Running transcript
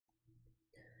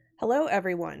Hello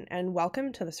everyone, and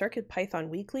welcome to the CircuitPython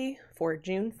Weekly for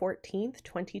June 14th,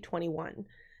 2021.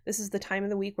 This is the time of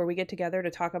the week where we get together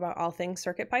to talk about all things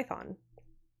CircuitPython.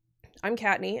 I'm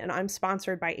Kattni, and I'm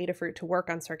sponsored by Adafruit to work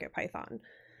on CircuitPython.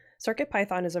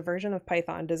 CircuitPython is a version of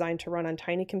Python designed to run on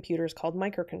tiny computers called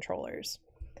microcontrollers.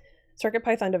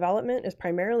 CircuitPython development is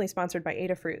primarily sponsored by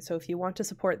Adafruit, so if you want to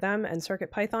support them and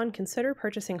CircuitPython, consider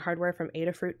purchasing hardware from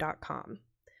adafruit.com.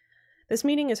 This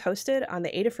meeting is hosted on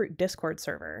the Adafruit Discord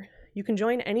server. You can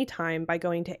join anytime by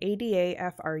going to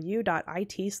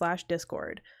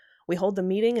adafru.it/discord. We hold the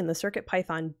meeting in the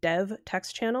CircuitPython dev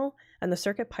text channel and the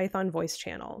CircuitPython voice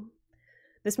channel.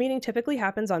 This meeting typically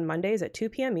happens on Mondays at 2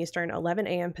 p.m. Eastern, 11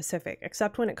 a.m. Pacific,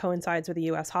 except when it coincides with a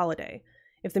U.S. holiday.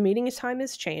 If the meeting time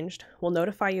is changed, we'll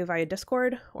notify you via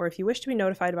Discord, or if you wish to be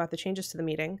notified about the changes to the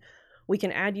meeting, we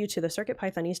can add you to the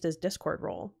CircuitPythonistas Discord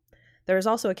role. There is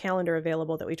also a calendar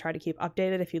available that we try to keep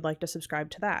updated if you'd like to subscribe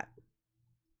to that.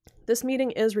 This meeting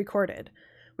is recorded.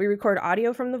 We record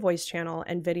audio from the voice channel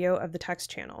and video of the text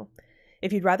channel.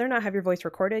 If you'd rather not have your voice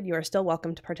recorded, you are still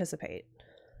welcome to participate.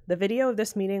 The video of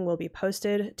this meeting will be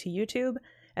posted to YouTube,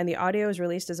 and the audio is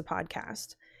released as a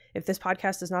podcast. If this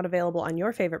podcast is not available on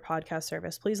your favorite podcast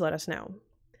service, please let us know.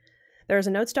 There is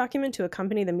a notes document to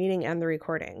accompany the meeting and the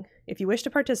recording. If you wish to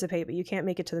participate but you can't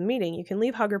make it to the meeting, you can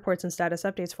leave hug reports and status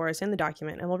updates for us in the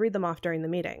document, and we'll read them off during the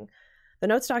meeting. The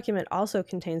notes document also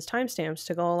contains timestamps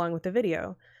to go along with the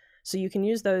video, so you can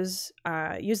use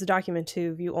the document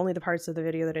to view only the parts of the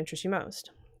video that interest you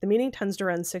most. The meeting tends to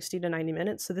run 60 to 90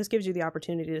 minutes, so this gives you the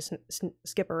opportunity to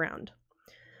skip around.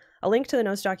 A link to the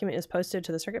notes document is posted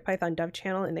to the CircuitPython dev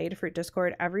channel in the Adafruit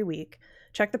Discord every week.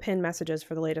 Check the pinned messages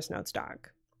for the latest notes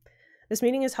doc. This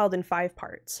meeting is held in 5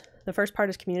 parts. The first part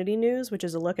is community news, which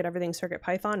is a look at everything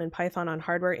CircuitPython and Python on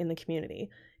hardware in the community.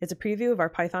 It's a preview of our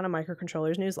Python on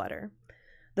Microcontrollers newsletter.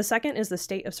 The second is the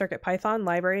state of CircuitPython,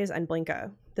 libraries, and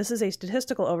Blinka. This is a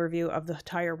statistical overview of the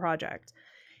entire project.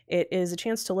 It is a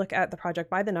chance to look at the project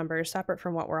by the numbers, separate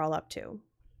from what we're all up to.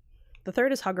 The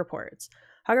third is hug reports.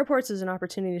 Hug reports is an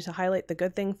opportunity to highlight the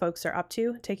good thing folks are up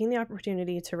to, taking the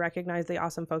opportunity to recognize the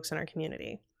awesome folks in our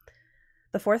community.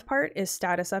 The fourth part is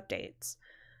status updates.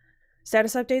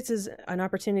 Status updates is an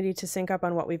opportunity to sync up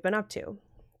on what we've been up to.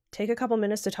 Take a couple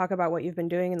minutes to talk about what you've been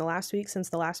doing in the last week since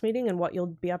the last meeting and what you'll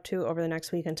be up to over the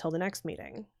next week until the next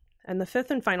meeting. And the fifth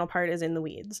and final part is in the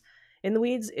weeds. In the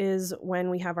weeds is when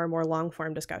we have our more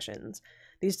long-form discussions.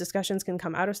 These discussions can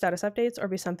come out of status updates or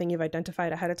be something you've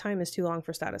identified ahead of time as too long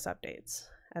for status updates.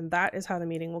 And that is how the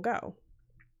meeting will go.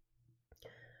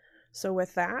 So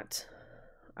with that,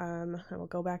 I will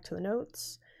go back to the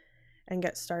notes and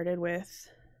get started with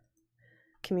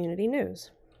community news.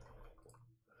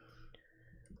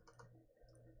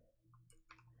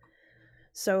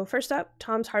 So first up,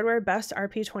 Tom's Hardware Best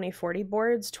RP2040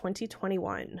 Boards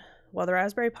 2021. While the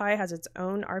Raspberry Pi has its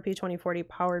own RP2040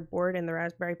 powered board in the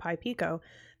Raspberry Pi Pico,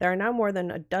 there are now more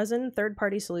than a dozen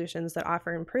third-party solutions that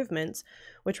offer improvements,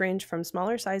 which range from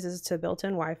smaller sizes to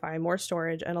built-in Wi-Fi, more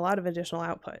storage, and a lot of additional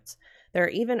outputs. There are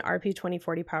even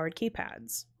RP2040 powered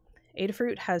keypads.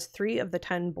 Adafruit has 3 of the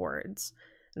 10 boards,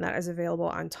 and that is available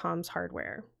on Tom's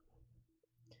Hardware.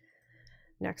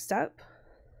 Next up,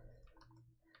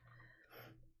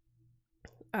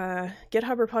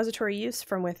 GitHub repository use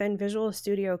from within Visual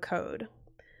Studio Code.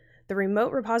 The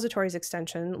Remote Repositories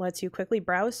extension lets you quickly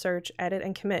browse, search, edit,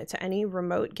 and commit to any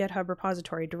remote GitHub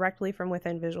repository directly from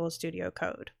within Visual Studio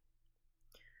Code.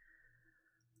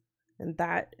 And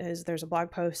there's a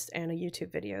blog post and a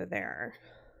YouTube video there.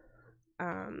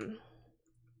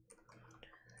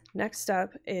 Next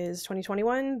up is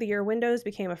 2021, the year Windows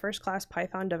became a first-class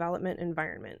Python development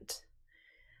environment.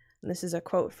 And this is a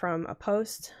quote from a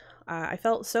post. I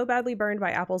felt so badly burned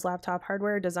by Apple's laptop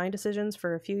hardware design decisions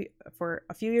for a few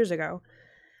years ago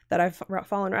that I've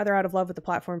fallen rather out of love with the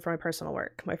platform for my personal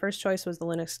work. My first choice was the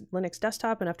Linux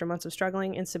desktop, and after months of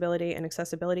struggling, instability, and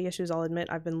accessibility issues, I'll admit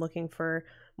I've been looking for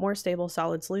more stable,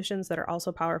 solid solutions that are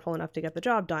also powerful enough to get the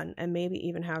job done, and maybe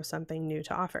even have something new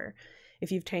to offer.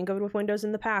 If you've tangled with Windows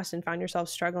in the past and found yourself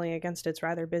struggling against its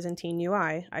rather Byzantine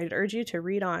UI, I'd urge you to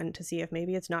read on to see if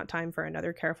maybe it's not time for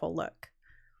another careful look.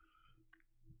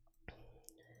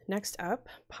 Next up,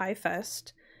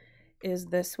 PyFest is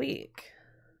this week.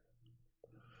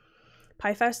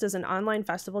 PyFest is an online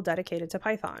festival dedicated to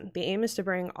Python. The aim is to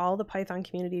bring all the Python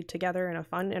community together in a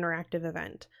fun, interactive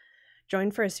event.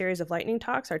 Join for a series of lightning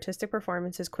talks, artistic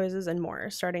performances, quizzes, and more,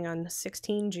 starting on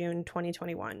 16 June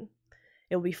 2021.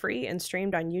 It will be free and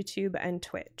streamed on YouTube and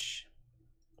Twitch.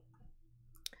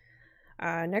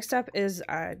 Next up is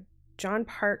John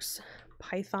Park's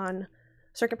Python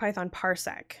CircuitPython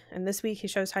parsec. And this week he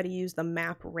shows how to use the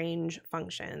map range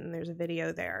function. There's a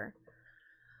video there.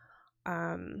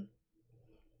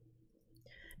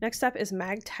 Next up is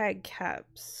magtag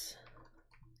keps,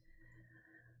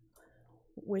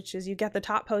 which is you get the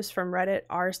top post from Reddit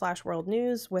r/world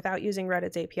news without using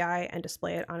Reddit's API and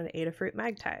display it on an Adafruit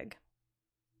magtag.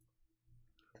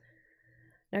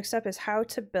 Next up is how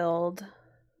to build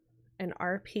an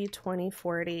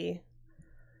RP2040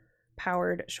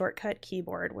 powered shortcut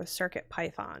keyboard with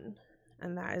CircuitPython,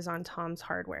 and that is on Tom's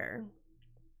Hardware.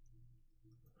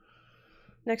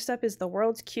 Next up is the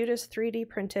world's cutest 3D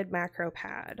printed macro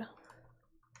pad.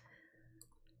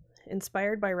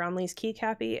 Inspired by Romley's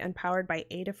Keycappy and powered by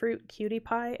Adafruit,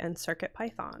 QtPy, and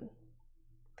CircuitPython.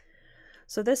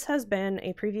 So this has been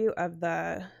a preview of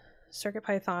the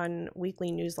CircuitPython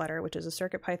weekly newsletter, which is a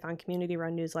CircuitPython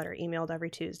community-run newsletter emailed every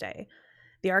Tuesday.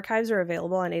 The archives are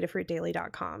available on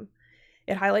adafruitdaily.com.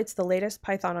 It highlights the latest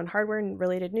Python on hardware and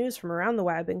related news from around the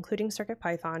web, including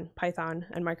CircuitPython, Python,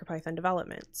 and MicroPython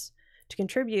developments. To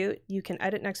contribute, you can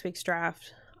edit next week's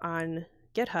draft on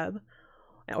GitHub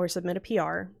or submit a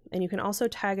PR, and you can also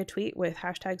tag a tweet with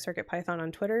hashtag CircuitPython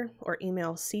on Twitter or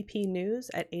email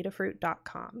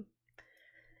cpnews@adafruit.com.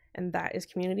 And that is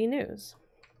community news.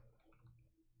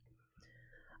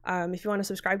 If you want to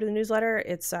subscribe to the newsletter,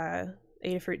 it's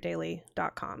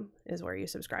adafruitdaily.com is where you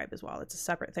subscribe as well. It's a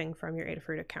separate thing from your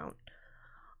Adafruit account.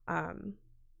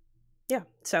 Yeah,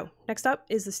 so next up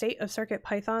is the state of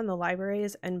CircuitPython, the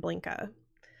libraries, and Blinka.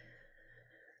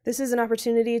 This is an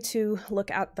opportunity to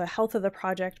look at the health of the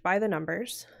project by the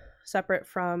numbers, separate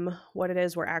from what it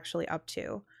is we're actually up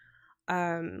to.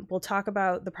 We'll talk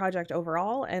about the project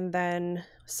overall and then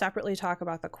separately talk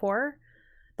about the core,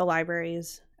 the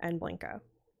libraries, and Blinka.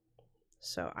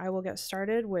 So I will get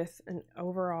started with an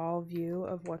overall view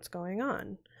of what's going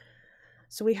on.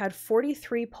 So we had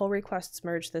 43 pull requests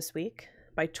merged this week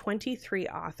by 23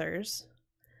 authors.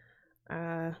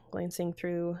 Glancing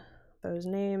through those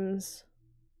names,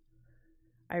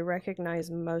 I recognize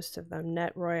most of them.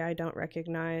 Netroy I don't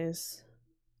recognize.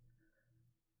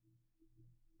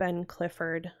 Ben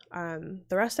Clifford. The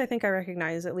rest I think I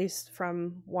recognize, at least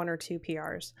from 1 or 2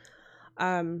 PRs.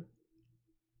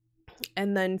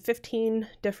 And then 15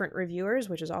 different reviewers,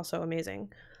 which is also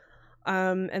amazing.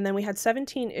 And then we had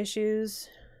 17 issues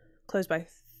closed by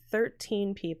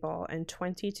 13 people and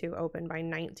 22 open by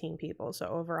 19 people. So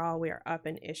overall, we are up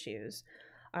in issues.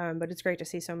 But it's great to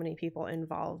see so many people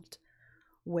involved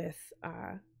with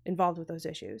those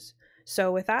issues.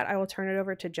 So with that, I will turn it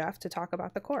over to Jeff to talk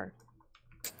about the core.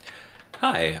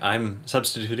 Hi, I'm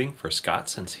substituting for Scott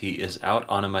since he is out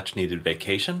on a much-needed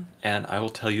vacation, and I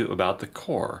will tell you about the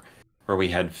core, where we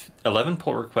had 11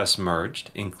 pull requests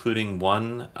merged, including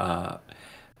one of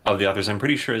the authors I'm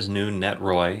pretty sure is new,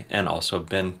 Netroy, and also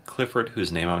Ben Clifford,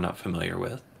 whose name I'm not familiar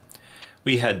with.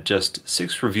 We had just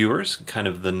 6 reviewers, kind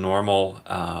of the normal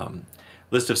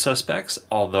list of suspects,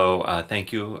 although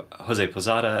thank you, Jose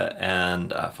Posada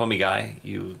and Foamy Guy.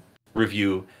 You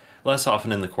review less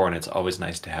often in the core, and it's always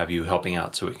nice to have you helping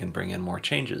out so we can bring in more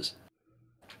changes.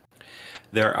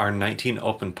 There are 19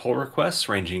 open pull requests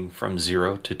ranging from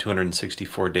 0 to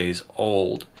 264 days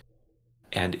old.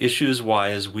 And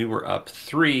issues-wise, we were up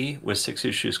 3 with 6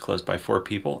 issues closed by 4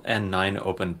 people and 9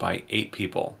 opened by 8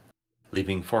 people,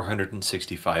 leaving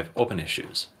 465 open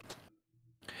issues.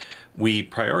 We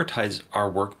prioritize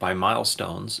our work by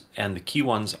milestones, and the key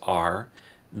ones are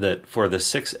that for the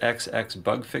 6xx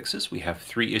bug fixes, we have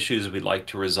 3 issues we'd like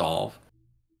to resolve.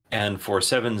 And for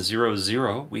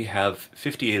 7.0.0, we have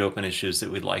 58 open issues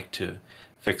that we'd like to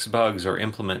fix bugs or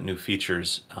implement new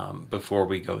features before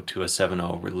we go to a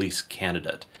 7.0 release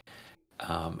candidate.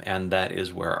 And that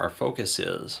is where our focus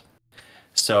is.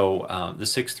 So the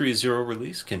 6.3.0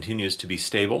 release continues to be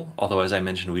stable, although as I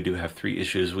mentioned, we do have 3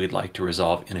 issues we'd like to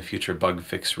resolve in a future bug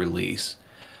fix release.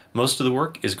 Most of the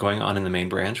work is going on in the main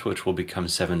branch, which will become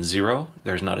 7.0.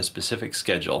 There's not a specific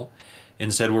schedule.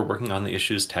 Instead, we're working on the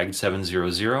issues tagged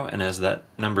 7.0.0, and as that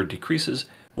number decreases,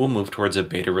 we'll move towards a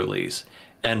beta release.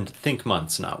 And think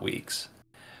months, not weeks.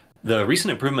 The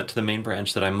recent improvement to the main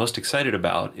branch that I'm most excited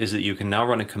about is that you can now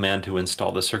run a command to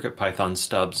install the CircuitPython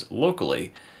stubs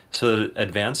locally, so that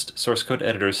advanced source code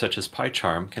editors such as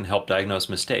PyCharm can help diagnose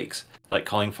mistakes, like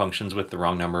calling functions with the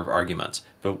wrong number of arguments,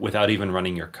 but without even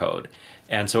running your code.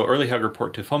 And so early hug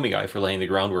report to Foamy Guy for laying the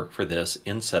groundwork for this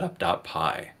in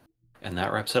setup.py. And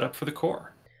that wraps it up for the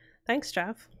core. Thanks,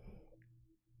 Jeff.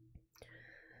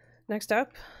 Next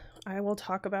up, I will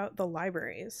talk about the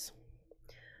libraries.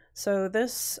 So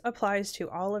this applies to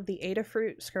all of the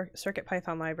Adafruit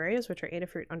CircuitPython libraries, which are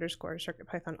Adafruit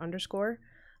 _CircuitPython _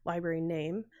 library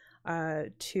name.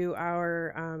 to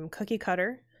our cookie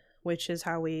cutter, which is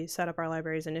how we set up our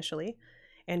libraries initially,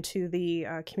 and to the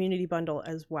community bundle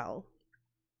as well.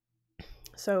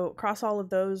 So across all of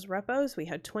those repos, we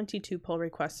had 22 pull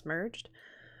requests merged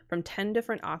from 10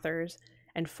 different authors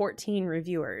and 14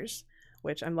 reviewers,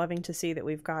 which I'm loving to see that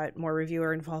we've got more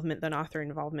reviewer involvement than author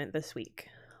involvement this week.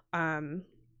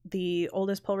 The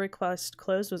oldest pull request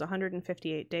closed was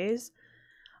 158 days,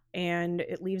 and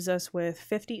it leaves us with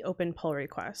 50 open pull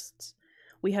requests.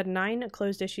 We had 9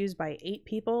 closed issues by 8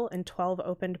 people and 12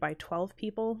 opened by 12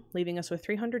 people, leaving us with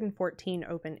 314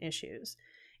 open issues.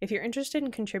 If you're interested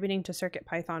in contributing to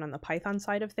CircuitPython on the Python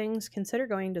side of things, consider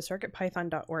going to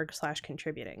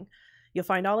circuitpython.org/contributing. You'll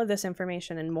find all of this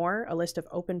information and more, a list of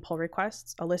open pull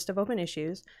requests, a list of open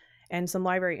issues, and some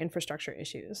library infrastructure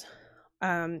issues.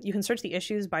 You can search the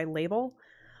issues by label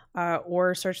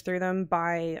or search through them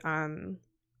by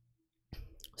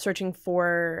searching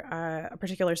for a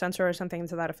particular sensor or something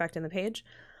to that effect in the page.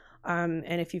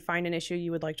 And if you find an issue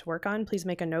you would like to work on, please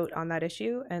make a note on that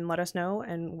issue and let us know,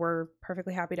 and we're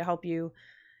perfectly happy to help you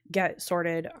get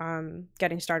sorted,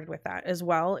 getting started with that. As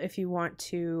well, if you want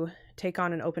to take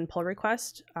on an open pull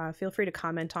request, feel free to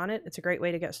comment on it. It's a great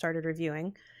way to get started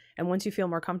reviewing. And once you feel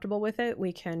more comfortable with it,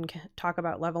 we can talk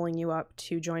about leveling you up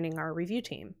to joining our review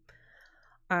team.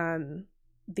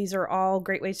 These are all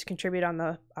great ways to contribute on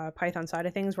the Python side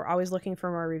of things. We're always looking for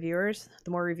more reviewers.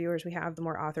 The more reviewers we have, the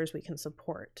more authors we can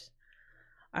support.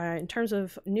 In terms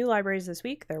of new libraries this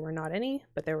week, there were not any,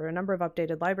 but there were a number of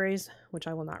updated libraries, which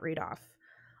I will not read off,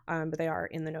 but they are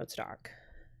in the notes doc.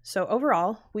 So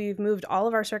overall, we've moved all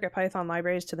of our CircuitPython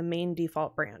libraries to the main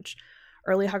default branch.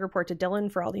 Early hug report to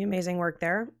Dylan for all the amazing work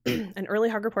there, and early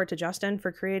hug report to Justin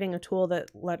for creating a tool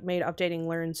that made updating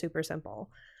Learn super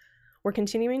simple. We're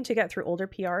continuing to get through older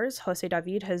PRs. Jose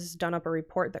David has done up a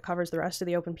report that covers the rest of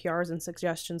the open PRs and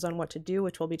suggestions on what to do,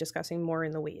 which we'll be discussing more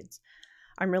in the weeds.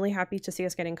 I'm really happy to see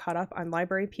us getting caught up on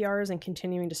library PRs and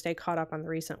continuing to stay caught up on the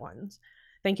recent ones.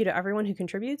 Thank you to everyone who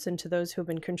contributes and to those who have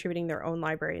been contributing their own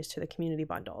libraries to the community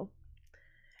bundle.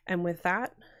 And with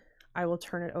that, I will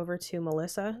turn it over to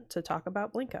Melissa to talk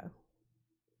about Blinka.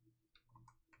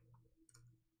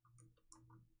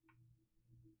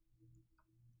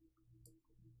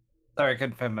 Sorry, I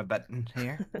couldn't find my button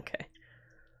here. Okay.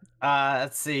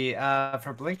 Let's see.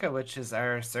 For Blinka, which is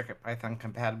our CircuitPython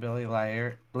compatibility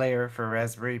layer for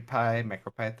Raspberry Pi,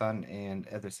 MicroPython, and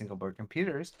other single board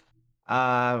computers,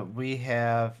 we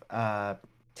have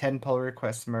 10 pull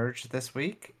requests merged this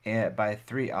week by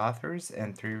 3 authors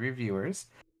and 3 reviewers,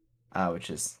 which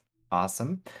is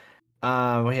awesome.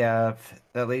 That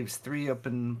leaves 3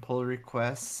 open pull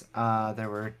requests.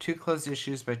 There were 2 closed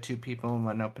issues by 2 people and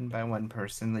 1 open by 1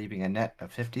 person, leaving a net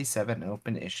of 57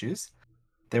 open issues.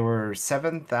 There were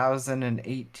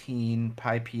 7,018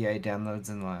 PyPI downloads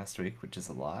in the last week, which is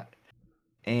a lot.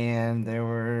 And there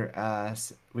were,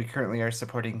 we currently are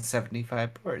supporting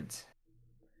 75 boards.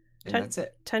 And that's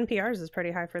it. 10 PRs is pretty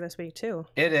high for this week, too.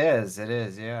 It is,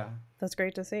 yeah. That's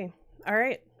great to see. All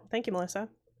right. Thank you, Melissa.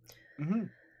 Mm-hmm.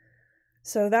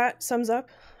 So that sums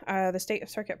up the state of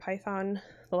CircuitPython,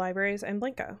 the libraries, and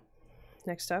Blinka.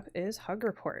 Next up is Hug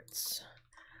Reports.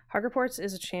 Hug Reports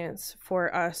is a chance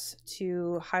for us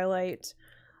to highlight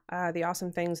the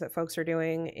awesome things that folks are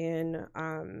doing in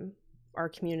our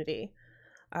community.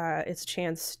 It's a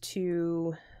chance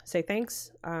to say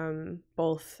thanks,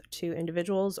 both to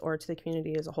individuals or to the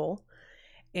community as a whole.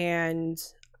 And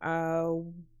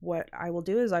what I will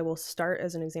do is I will start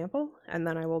as an example, and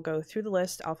then I will go through the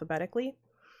list alphabetically,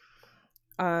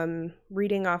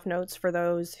 reading off notes for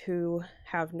those who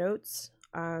have notes,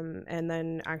 and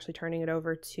then actually turning it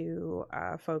over to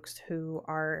folks who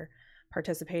are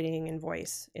participating in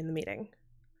voice in the meeting.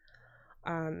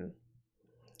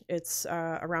 It's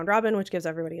a round robin, which gives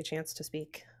everybody a chance to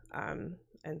speak, and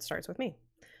starts with me.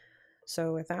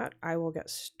 So with that, I will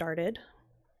get started.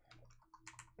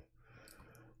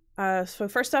 So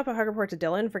first up, a hug report to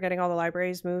Dylan for getting all the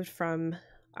libraries moved from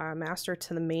master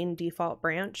to the main default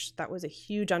branch. That was a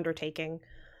huge undertaking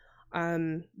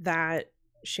that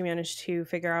she managed to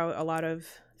figure out a lot of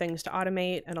things to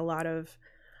automate and a lot of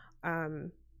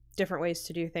different ways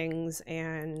to do things,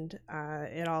 and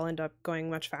it all ended up going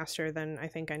much faster than I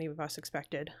think any of us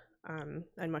expected,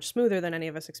 and much smoother than any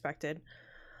of us expected.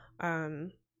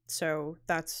 So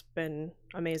that's been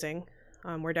amazing.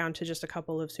 We're down to just a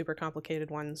couple of super complicated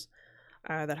ones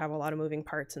that have a lot of moving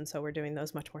parts, and so we're doing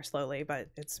those much more slowly, but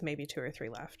it's maybe 2 or 3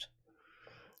 left.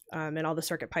 And all the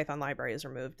CircuitPython libraries are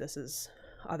moved. This is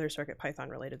other CircuitPython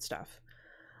related stuff.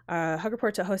 Hug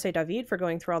report to Jose David for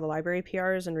going through all the library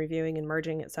PRs and reviewing and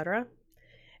merging, etc.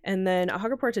 And then a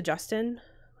hug report to Justin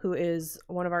who is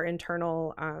one of our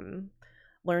internal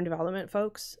learn development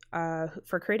folks,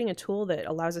 for creating a tool that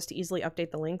allows us to easily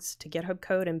update the links to GitHub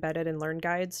code embedded in Learn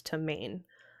guides to main.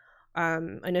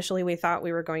 Initially, we thought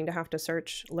we were going to have to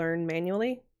search Learn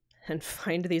manually and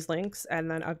find these links and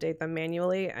then update them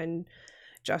manually. And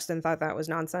Justin thought that was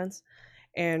nonsense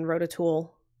and wrote a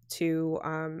tool to,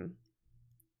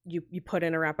 you put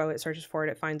in a repo, it searches for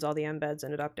it, it finds all the embeds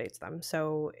and it updates them.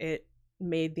 So it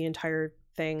made the entire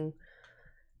thing,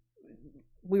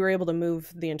 we were able to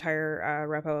move the entire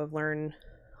repo of Learn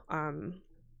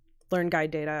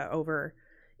guide data over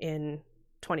in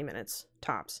 20 minutes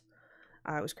tops.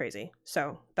 It was crazy.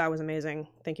 So that was amazing.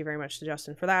 Thank you very much to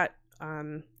Justin for that.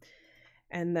 And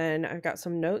then I've got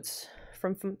some notes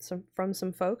from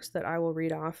some folks that I will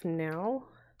read off now.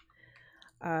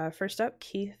 First up,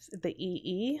 Keith the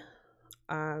EE.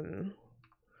 If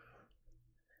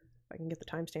I can get the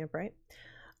timestamp right.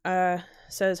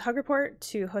 Says, hug report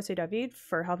to Jose David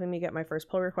for helping me get my first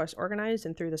pull request organized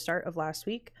and through the start of last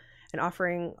week and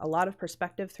offering a lot of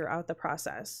perspective throughout the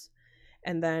process.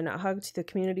 And then a hug to the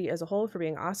community as a whole for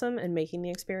being awesome and making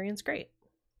the experience great.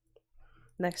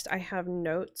 Next, I have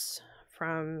notes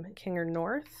from Kinger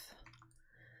North,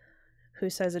 who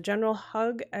says, a general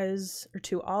hug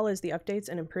to all as the updates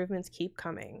and improvements keep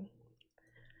coming.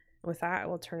 With that, I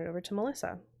will turn it over to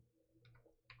Melissa.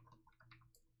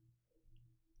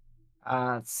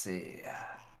 Let's see.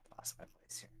 Lost my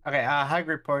place here. Okay, hug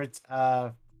reports.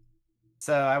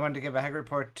 So I wanted to give a hug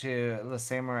report to La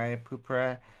Samurai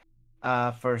Pupra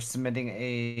for submitting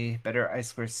a better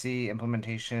I2C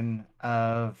implementation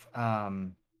of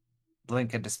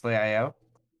Blink and Display IO,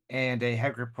 and a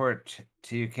hug report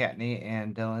to Kattni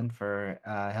and Dylan for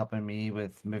helping me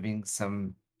with moving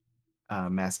some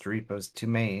master repos to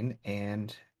main,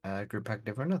 and group hug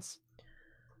to everyone else.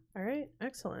 All right,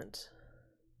 excellent.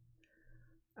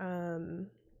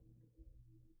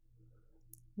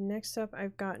 Next up,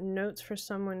 I've got notes for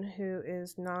someone who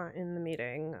is not in the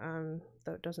meeting.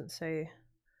 Though it doesn't say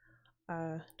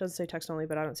text only,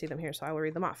 but I don't see them here, so I will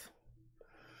read them off.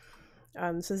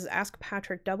 This is Ask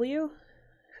Patrick W,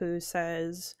 who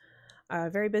says,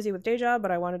 very busy with day job,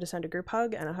 but I wanted to send a group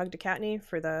hug and a hug to Kattni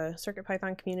for the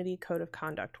CircuitPython community code of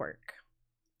conduct work.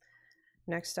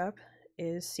 Next up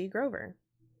is C. Grover.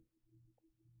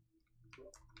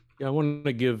 Yeah, I want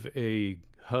to give a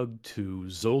hug to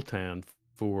Zoltan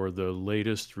for the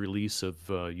latest release of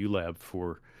ULab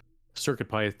for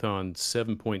CircuitPython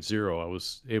 7.0. I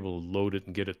was able to load it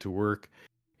and get it to work,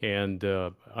 and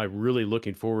I'm really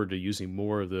looking forward to using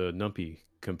more of the NumPy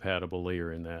compatible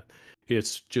layer in that.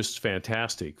 It's just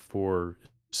fantastic for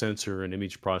sensor and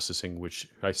image processing, which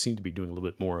I seem to be doing a little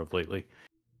bit more of lately.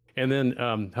 And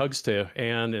then hugs to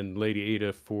Anne and Lady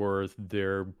Ada for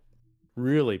their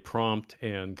really prompt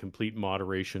and complete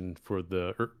moderation for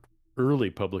the early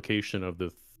publication of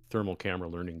the thermal camera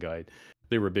learning guide.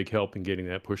 They were a big help in getting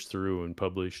that pushed through and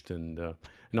published, and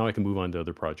now I can move on to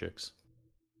other projects.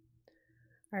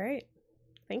 All right,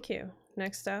 thank you.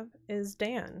 Next up is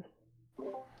Dan.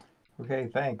 Okay,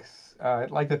 thanks.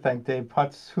 I'd like to thank Dave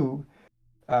Putz, who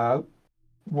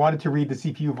wanted to read the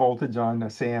CPU voltage on a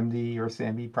SAMD or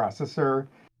SAMD processor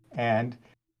and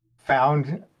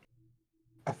found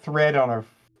a thread on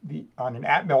an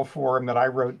Atmel forum that I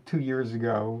wrote 2 years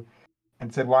ago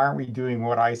and said, why aren't we doing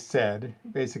what I said,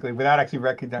 basically, without actually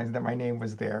recognizing that my name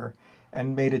was there,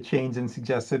 and made a change and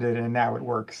suggested it, and now it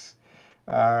works.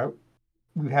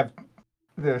 We have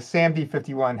the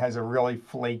SAMD51 has a really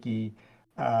flaky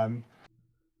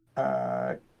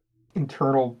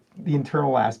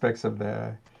internal aspects of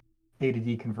the A to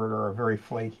D converter are very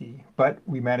flaky, but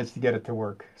we managed to get it to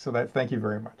work. So thank you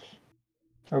very much.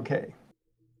 Okay.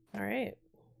 All right.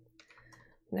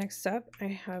 Next up, I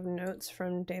have notes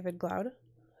from David Glaude,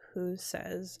 who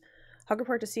says, hug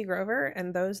report to C. Grover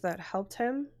and those that helped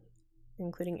him,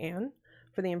 including Anne,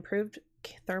 for the improved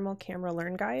thermal camera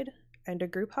learn guide and a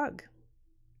group hug.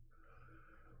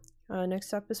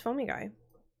 Next up is Foamy Guy.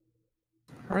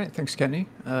 All right, thanks, Kattni.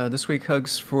 This week,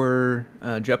 hugs for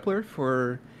Jepler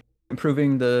for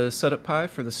improving the setup pie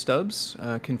for the stubs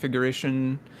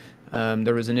configuration.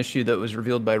 There was an issue that was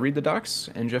revealed by Read the Docs,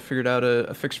 and Jeff figured out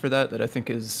a fix for that I think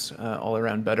is all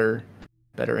around better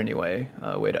anyway,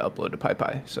 way to upload to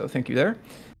PyPy. So thank you there.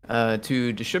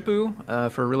 To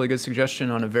Deshipu for a really good suggestion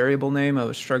on a variable name. I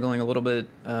was struggling a little bit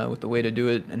with the way to do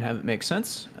it and have it make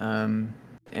sense. And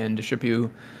Deshipu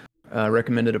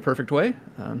recommended a perfect way.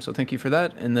 So thank you for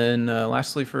that. And then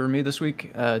lastly for me this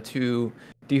week, to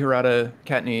Dharada,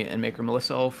 Kattni, and Maker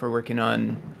Melissa for working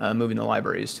on moving the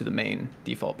libraries to the main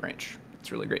default branch.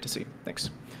 It's really great to see. Thanks.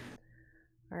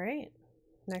 All right.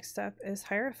 Next up is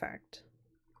Hierophect.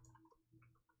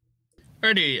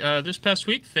 Alrighty, this past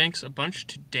week, thanks a bunch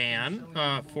to Dan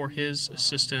for his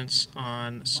assistance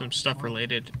on some stuff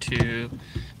related to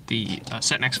the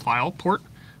setnext file port.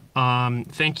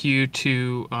 Thank you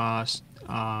to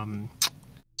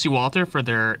C. Walter for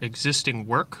their existing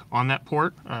work on that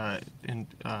port and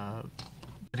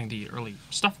getting the early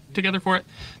stuff together for it.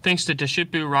 Thanks to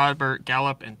Deshipu, Robert,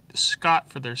 Gallup, and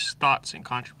Scott for their thoughts and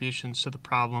contributions to the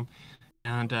problem.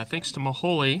 And thanks to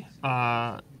Maholi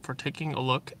for taking a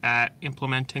look at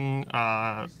implementing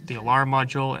the alarm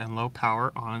module and low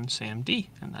power on SAMD.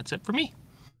 And that's it for me.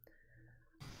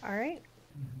 All right.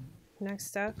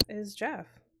 Next up is Jeff.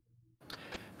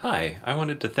 Hi, I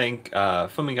wanted to thank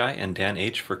Fumigai and Dan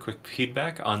H. for quick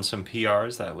feedback on some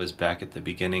PRs that was back at the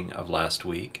beginning of last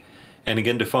week. And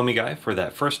again to Fumigai for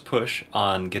that first push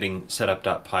on getting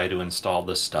setup.py to install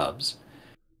the stubs.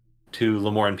 To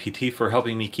Lamore and PT for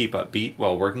helping me keep upbeat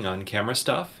while working on camera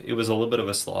stuff. It was a little bit of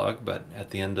a slog, but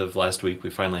at the end of last week we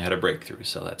finally had a breakthrough,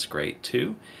 so that's great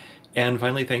too. And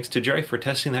finally, thanks to Jerry for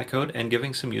testing that code and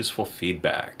giving some useful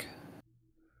feedback.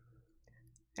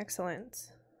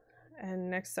 Excellent. And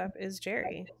next up is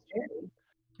Jerry.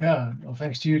 Yeah, well,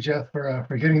 thanks to you, Jeff, for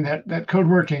getting that code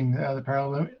working, the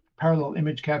parallel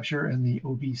image capture and the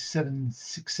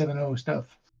OB7670 stuff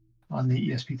on the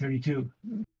ESP32.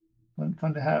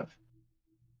 Fun to have.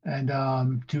 And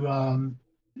to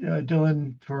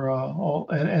Dylan for all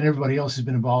and everybody else who's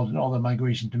been involved in all the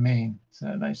migration to main. It's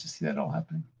nice to see that all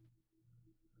happening.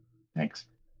 Thanks.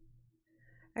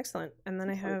 Excellent. And then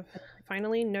I have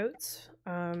finally notes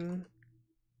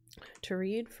to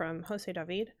read from Jose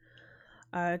David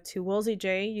to Woolsey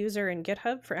J, user in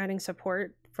GitHub, for adding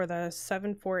support for the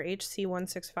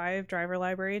 74HC165 driver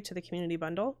library to the community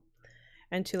bundle,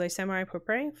 and to Le Samurai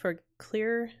Popre for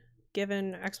clear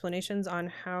given explanations on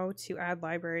how to add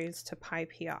libraries to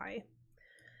PyPI.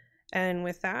 And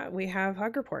with that, we have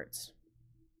Hug reports.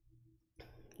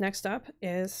 Next up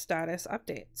is status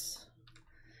updates.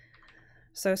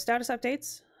 So status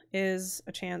updates is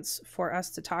a chance for us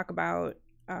to talk about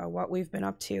what we've been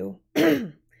up to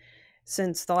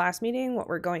since the last meeting, what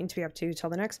we're going to be up to till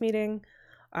the next meeting.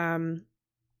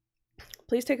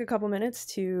 Please take a couple minutes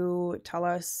to tell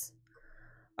us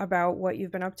about what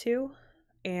you've been up to,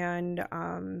 and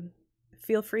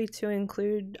feel free to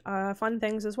include fun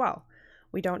things as well.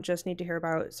 We don't just need to hear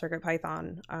about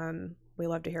CircuitPython. We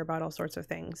love to hear about all sorts of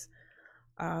things,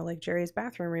 like Jerry's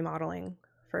bathroom remodeling,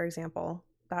 for example.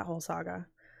 That whole saga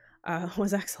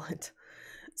was excellent.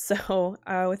 So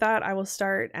with that, I will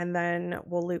start, and then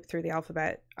we'll loop through the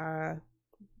alphabet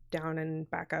down and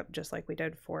back up, just like we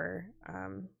did for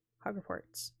Hug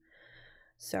reports.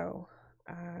 So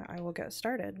I will get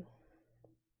started.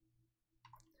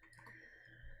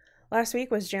 Last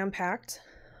week was jam-packed.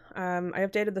 I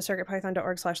updated the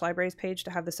circuitpython.org/libraries page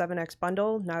to have the 7x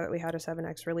bundle now that we had a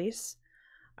 7x release.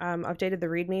 Updated the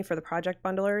README for the project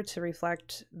bundler to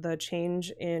reflect the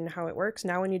change in how it works.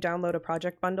 Now when you download a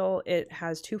project bundle, it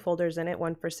has two folders in it,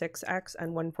 one for 6x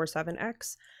and one for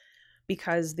 7x,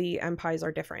 because the MPIs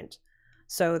are different.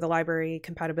 So the library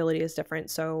compatibility is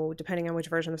different. So depending on which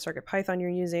version of CircuitPython you're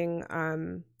using,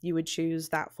 you would choose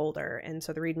that folder. And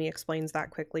so the README explains that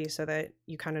quickly so that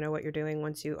you kind of know what you're doing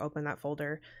once you open that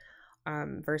folder,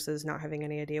 versus not having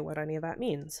any idea what any of that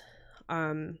means.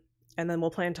 And then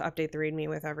we'll plan to update the README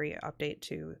with every update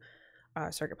to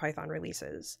CircuitPython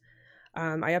releases.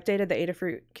 I updated the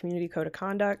Adafruit Community Code of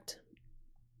Conduct,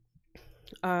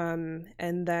 and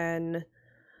then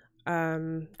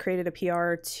created a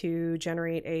PR to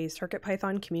generate a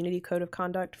CircuitPython Community Code of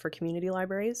Conduct for community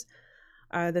libraries.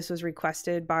 This was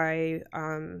requested by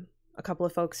a couple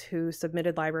of folks who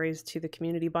submitted libraries to the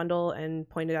community bundle and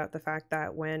pointed out the fact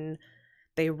that when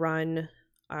they run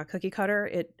Cookie Cutter,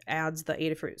 it adds the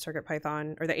Adafruit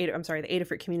CircuitPython, or the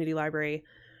Adafruit community library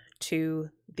to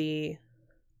the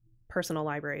personal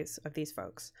libraries of these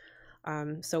folks.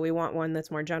 So we want one that's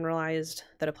more generalized,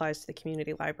 that applies to the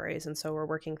community libraries, and so we're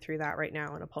working through that right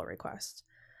now in a pull request.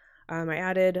 I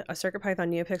added a CircuitPython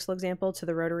NeoPixel example to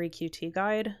the Rotary Qt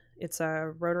guide. It's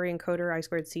a rotary encoder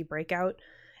I2C breakout,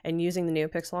 and using the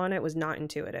NeoPixel on it was not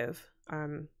intuitive.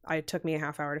 It took me a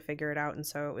half hour to figure it out, and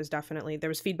so it was definitely, there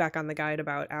was feedback on the guide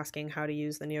about asking how to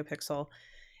use the NeoPixel,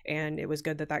 and it was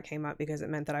good that that came up because it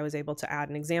meant that I was able to add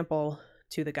an example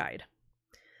to the guide.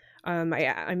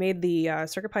 I made the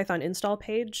CircuitPython install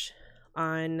page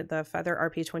on the Feather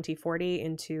RP2040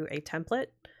 into a template.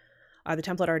 The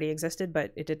template already existed,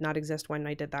 but it did not exist when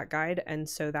I did that guide, and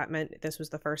so that meant this was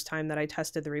the first time that I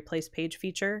tested the replace page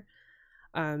feature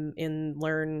in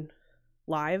Learn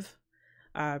Live.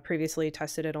 Previously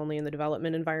tested it only in the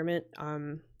development environment,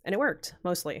 and it worked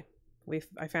mostly.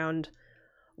 I found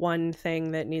one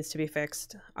thing that needs to be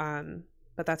fixed,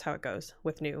 but that's how it goes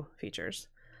with new features.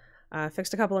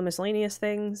 Fixed a couple of miscellaneous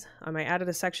things. I added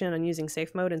a section on using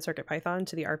safe mode in CircuitPython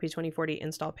to the RP2040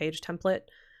 install page template,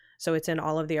 so it's in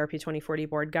all of the RP2040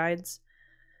 board guides.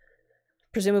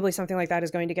 Presumably something like that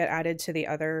is going to get added to the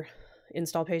other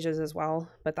install pages as well,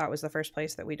 but that was the first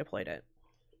place that we deployed it.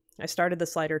 I started the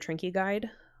slider Trinky guide,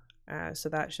 so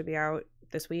that should be out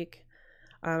this week.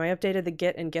 I updated the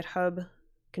Git and GitHub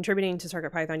contributing to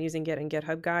CircuitPython using Git and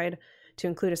GitHub guide to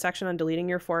include a section on deleting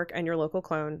your fork and your local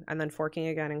clone, and then forking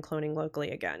again and cloning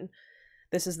locally again.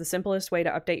 This is the simplest way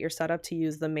to update your setup to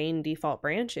use the main default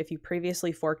branch if you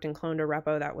previously forked and cloned a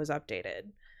repo that was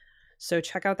updated. So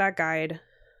check out that guide.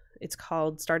 It's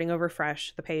called Starting Over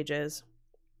Fresh, the pages,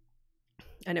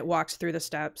 and it walks through the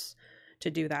steps to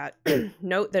do that.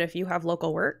 Note that if you have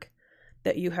local work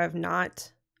that you have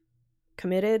not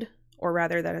committed, or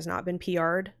rather that has not been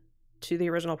PR'd to the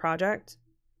original project,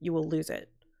 you will lose it.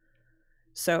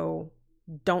 So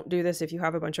don't do this if you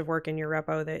have a bunch of work in your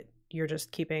repo that you're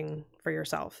just keeping for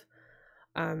yourself.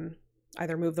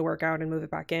 Either move the work out and move it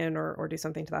back in, or do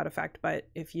something to that effect. But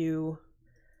if you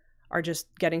are just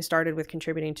getting started with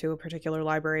contributing to a particular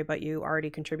library, but you already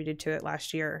contributed to it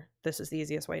last year, this is the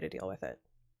easiest way to deal with it.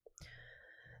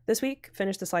 This week,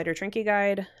 finished the slider Trinky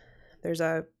guide. There's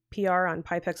a PR on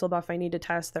PyPixelBuff I need to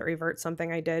test that reverts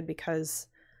something I did because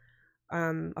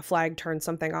a flag turned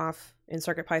something off in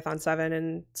CircuitPython 7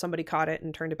 and somebody caught it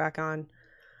and turned it back on.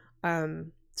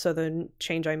 So the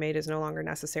change I made is no longer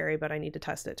necessary, but I need to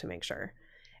test it to make sure.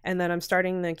 And then I'm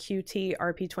starting the Qt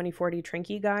RP2040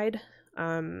 Trinky guide.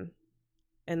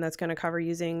 And that's going to cover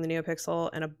using the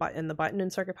NeoPixel and the button in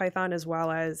CircuitPython, as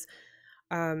well as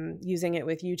using it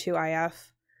with U2IF.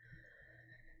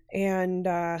 And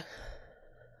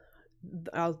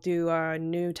I'll do a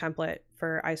new template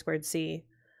for I2C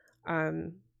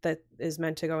that is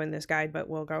meant to go in this guide, but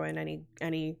will go in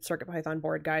any CircuitPython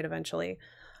board guide eventually,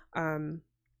 on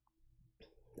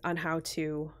how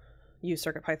to use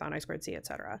CircuitPython, I2C,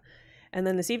 etc. And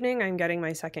then this evening, I'm getting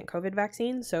my second COVID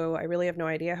vaccine, so I really have no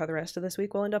idea how the rest of this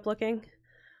week will end up looking,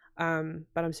 but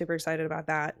I'm super excited about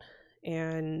that,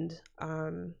 and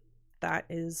that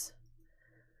is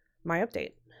my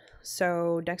update.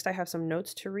 So next I have some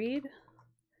notes to read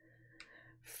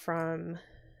from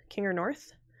Kinger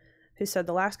North, who said,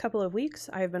 the last couple of weeks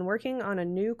I have been working on a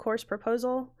new course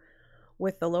proposal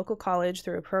with the local college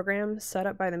through a program set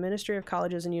up by the Ministry of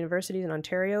Colleges and Universities in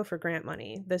Ontario for grant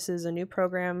money. This is a new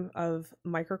program of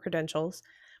micro-credentials.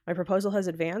 My proposal has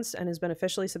advanced and has been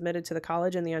officially submitted to the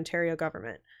college and the Ontario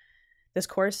government. This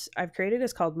course I've created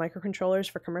is called Microcontrollers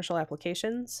for Commercial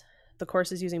Applications. The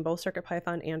course is using both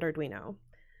CircuitPython and Arduino.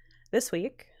 This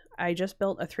week, I just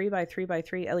built a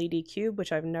 3x3x3 LED cube,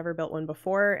 which I've never built one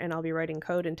before, and I'll be writing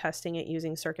code and testing it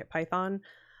using CircuitPython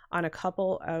on a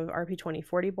couple of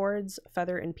RP2040 boards,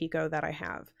 Feather and Pico, that I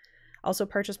have. Also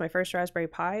purchased my first Raspberry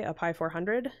Pi, a Pi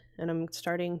 400, and I'm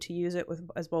starting to use it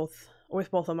with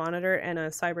both a monitor and a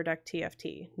CyberDeck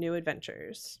TFT. New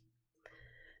adventures.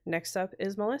 Next up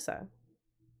is Melissa.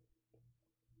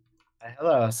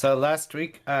 Hello. So last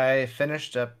week I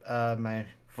finished up my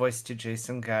Voice to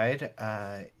JSON guide.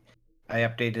 I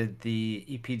updated the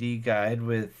EPD guide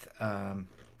with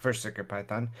for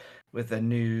CircuitPython with a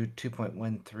new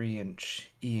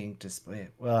 2.13-inch e-ink display.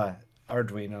 Well,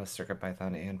 Arduino,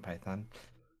 CircuitPython, and Python.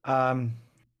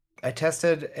 I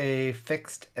tested a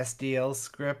fixed SDL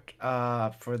script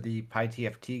for the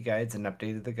PyTFT guides and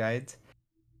updated the guides.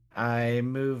 I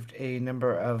moved a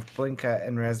number of Blinka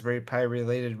and Raspberry Pi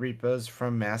related repos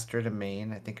from master to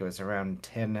main. I think it was around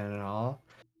 10 in all.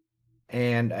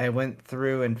 And I went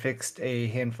through and fixed a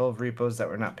handful of repos that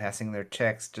were not passing their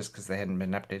checks just because they hadn't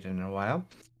been updated in a while.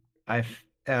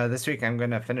 This week I'm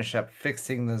going to finish up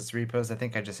fixing those repos. I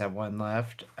think I just have one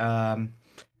left. I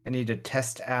need to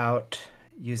test out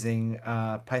using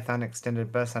Python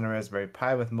Extended Bus on a Raspberry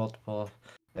Pi with multiple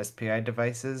SPI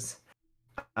devices.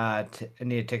 I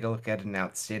need to take a look at an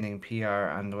outstanding PR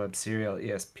on the Web Serial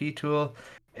ESP tool,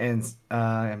 and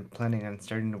I'm planning on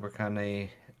starting to work on a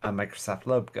Microsoft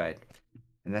Lobe guide.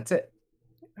 And that's it.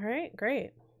 All right,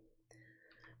 great.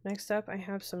 Next up, I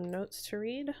have some notes to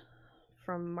read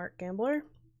from Mark Gambler,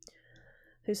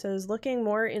 who says, looking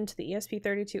more into the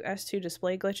ESP32S2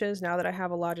 display glitches now that I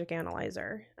have a logic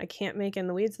analyzer. I can't make in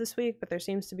the weeds this week, but there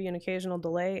seems to be an occasional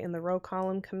delay in the row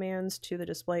column commands to the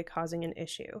display causing an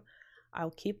issue.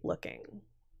 I'll keep looking.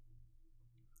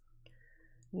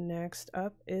 Next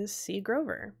up is C.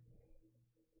 Grover.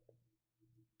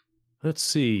 Let's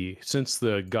see. Since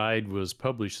the guide was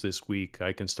published this week,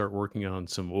 I can start working on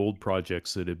some old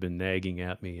projects that have been nagging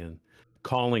at me and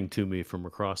calling to me from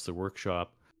across the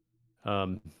workshop.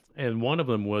 And one of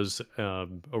them was a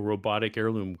robotic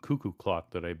heirloom cuckoo clock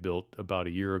that I built about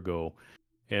a year ago.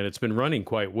 And it's been running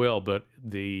quite well, but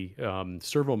the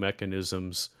servo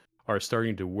mechanisms are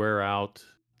starting to wear out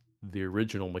the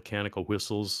original mechanical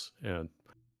whistles.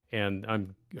 And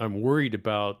I'm worried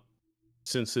about,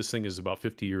 since this thing is about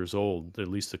 50 years old, at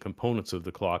least the components of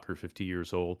the clock are 50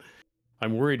 years old,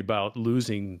 I'm worried about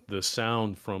losing the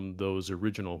sound from those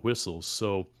original whistles.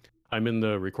 So I'm in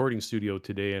the recording studio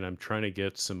today and I'm trying to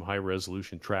get some high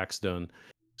resolution tracks done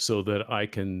so that I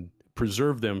can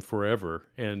preserve them forever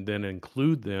and then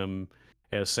include them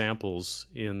as samples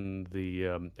in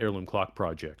the heirloom clock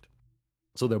project.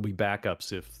 So there'll be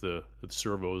backups if the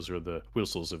servos or the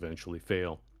whistles eventually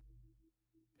fail.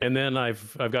 And then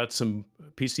I've got some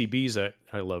PCBs.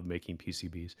 I love making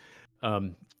PCBs.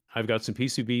 I've got some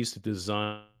PCBs to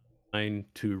design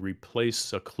to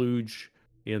replace a kludge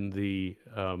in the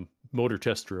motor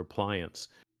tester appliance.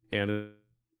 And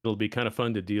it'll be kind of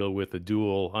fun to deal with a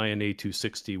dual INA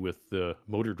 260 with the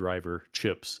motor driver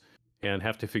chips and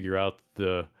have to figure out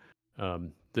the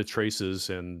traces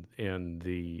and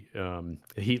the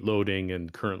heat loading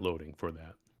and current loading for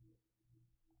that.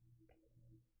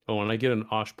 Oh, and I get an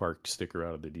Oshpark sticker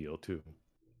out of the deal too.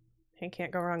 You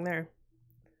can't go wrong there.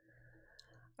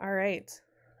 All right.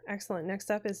 Excellent.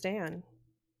 Next up is Dan.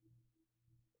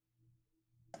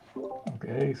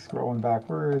 Okay, scrolling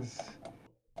backwards.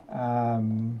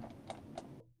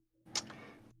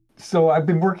 So I've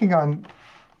been working on,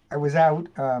 I was out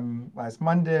last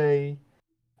Monday,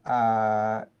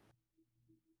 and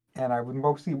I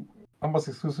was almost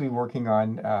exclusively working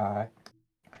on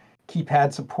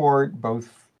keypad support,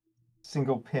 both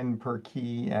single pin per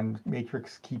key and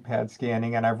matrix keypad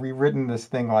scanning. And I've rewritten this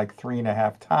thing like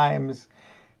 3.5 times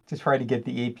to try to get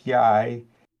the API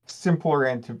simpler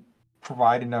and to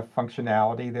provide enough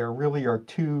functionality. There really are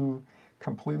two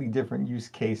completely different use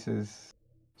cases,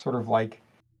 sort of like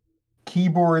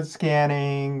keyboard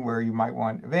scanning, where you might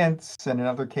want events, and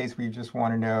another case where you just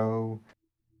want to know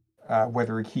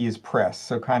whether a key is pressed.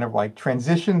 So kind of like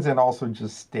transitions and also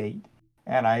just state.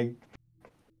 And I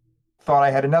thought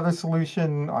I had another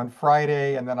solution on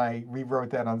Friday, and then I rewrote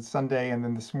that on Sunday. And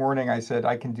then this morning I said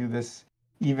I can do this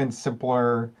even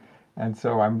simpler. And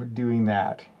so I'm doing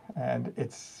that. And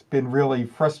it's been really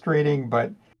frustrating,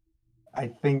 but I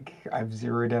think I've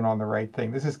zeroed in on the right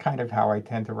thing. This is kind of how I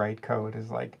tend to write code, is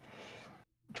like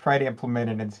try to implement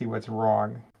it and see what's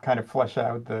wrong, kind of flesh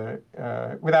out the,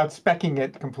 without speccing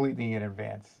it completely in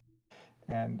advance.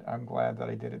 And I'm glad that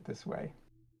I did it this way.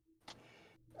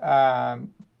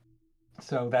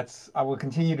 So I will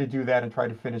continue to do that and try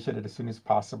to finish it as soon as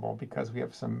possible, because we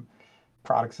have some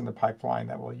products in the pipeline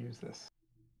that will use this.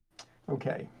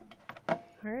 Okay.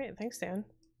 All right, thanks, Dan.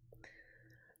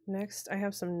 Next, I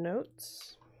have some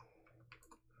notes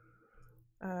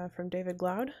from David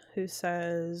Glaude, who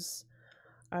says,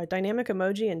 dynamic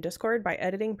emoji in Discord by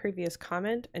editing previous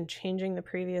comment and changing the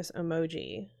previous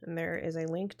emoji. And there is a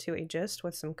link to a gist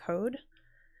with some code.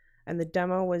 And the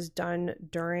demo was done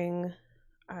during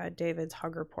David's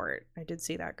Hug Report. I did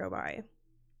see that go by.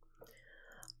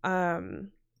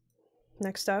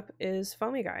 Next up is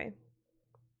Foamy Guy.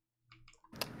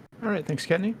 All right, thanks,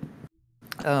 Ketney.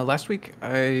 Last week,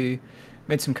 I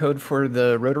made some code for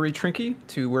the rotary Trinky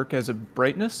to work as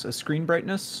a screen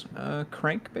brightness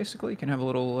crank, basically. You can have a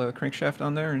little crankshaft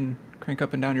on there and crank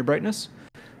up and down your brightness.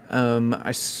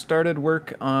 I started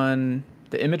work on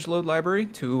the image load library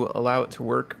to allow it to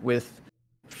work with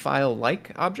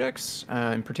file-like objects.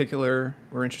 In particular,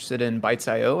 we're interested in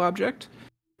bytes.io object.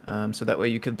 So that way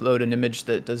you could load an image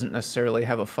that doesn't necessarily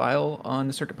have a file on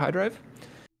the CircuitPy drive.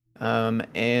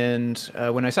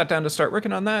 When I sat down to start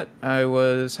working on that, I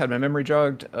had my memory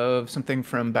jogged of something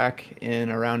from back in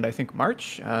around, I think,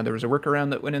 March. There was a workaround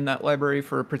that went in that library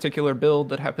for a particular build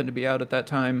that happened to be out at that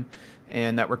time,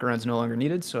 and that workaround's no longer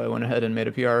needed, so I went ahead and made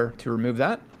a PR to remove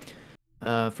that.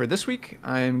 For this week,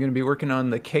 I'm going to be working on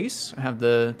the case. I have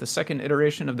the second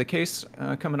iteration of the case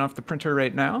coming off the printer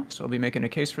right now, so I'll be making a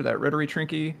case for that rotary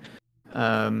Trinky.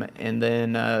 And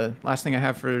then last thing I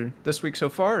have for this week so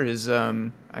far is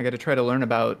I got to try to learn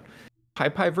about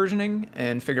PyPy versioning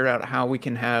and figure out how we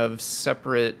can have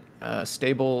separate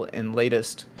stable and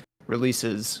latest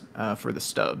releases for the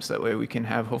stubs. That way we can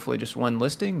have hopefully just one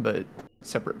listing, but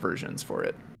separate versions for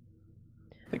it.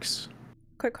 Thanks.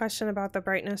 Quick question about the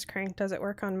brightness crank. Does it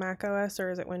work on Mac OS or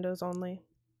is it Windows only?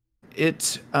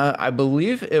 I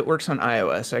believe it works on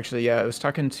iOS, actually. Yeah, I was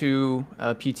talking to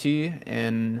PT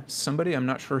and somebody, I'm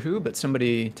not sure who, but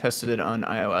somebody tested it on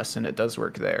iOS and it does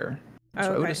work there. So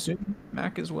okay. I would assume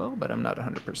Mac as well, but I'm not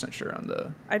 100% sure on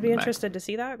the I'd be Mac. interested to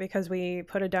see that because we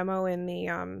put a demo in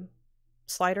the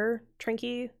slider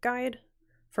Trinky guide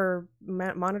for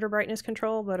monitor brightness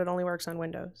control, but it only works on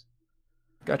Windows.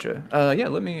 Gotcha. Yeah,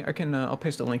 I'll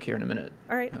paste a link here in a minute.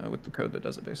 All right. With the code that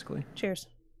does it, basically. Cheers.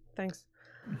 Thanks.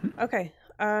 Mhm. Okay.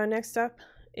 Next up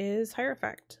is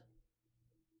Hierophect.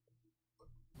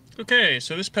 Okay,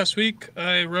 so this past week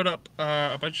I wrote up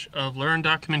a bunch of Learn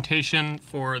documentation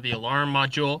for the alarm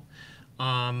module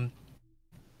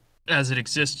as it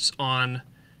exists on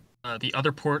the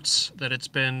other ports that it's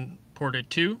been ported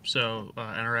to. So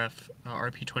NRF,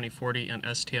 RP2040, and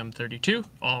STM32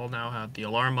 all now have the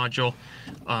alarm module,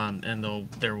 and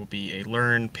there will be a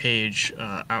Learn page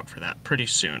out for that pretty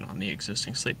soon on the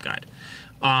existing sleep guide.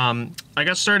 I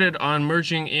got started on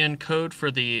merging in code for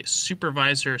the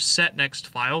supervisor set next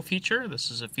file feature.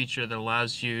 This is a feature that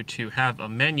allows you to have a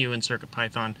menu in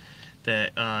CircuitPython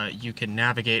that you can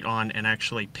navigate on and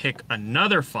actually pick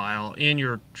another file in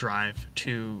your drive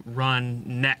to run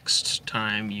next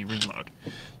time you reload.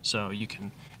 So you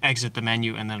can exit the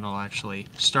menu and then it'll actually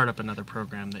start up another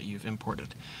program that you've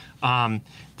imported.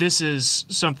 This is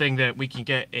something that we can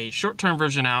get a short-term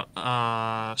version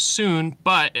out soon,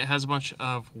 but it has a bunch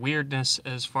of weirdness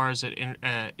as far as it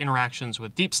interactions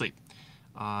with Deep Sleep.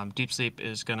 Deep Sleep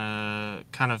is going to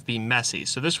kind of be messy.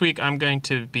 So this week I'm going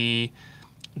to be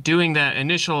doing that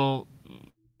initial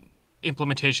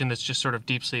implementation that's just sort of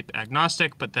Deep Sleep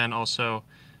agnostic, but then also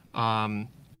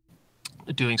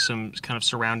doing some kind of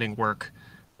surrounding work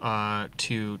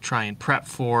to try and prep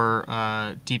for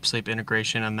Deep Sleep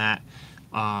integration and that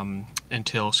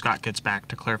until Scott gets back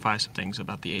to clarify some things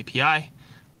about the API.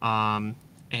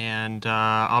 And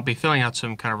I'll be filling out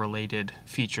some kind of related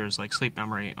features like sleep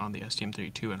memory on the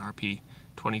STM32 and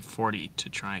RP2040 to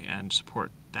try and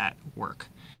support that work.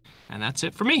 And that's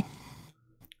it for me.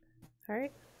 All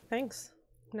right. Thanks.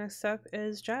 Next up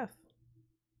is Jeff.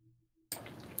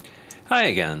 Hi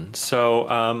again.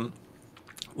 So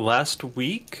last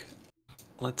week,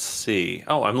 let's see.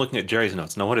 Oh, I'm looking at Jerry's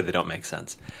notes. No wonder they don't make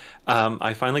sense.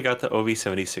 I finally got the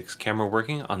OV76 camera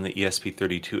working on the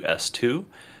ESP32S2.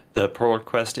 The pull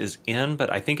request is in,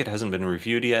 but I think it hasn't been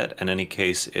reviewed yet. In any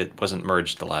case, it wasn't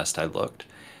merged the last I looked.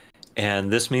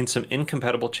 And this means some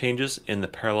incompatible changes in the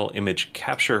parallel image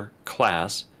capture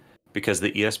class because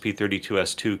the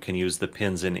ESP32S2 can use the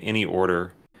pins in any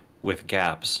order with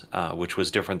gaps, which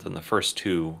was different than the first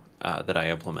two that I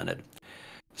implemented.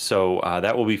 So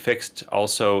that will be fixed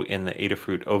also in the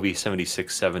Adafruit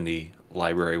OV7670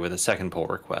 library with a second pull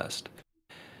request.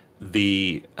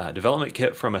 The development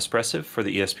kit from Espressif for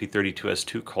the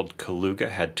ESP32S2 called Kaluga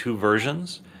had two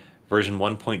versions, version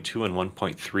 1.2 and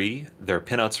 1.3. Their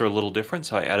pinouts are a little different,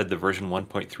 so I added the version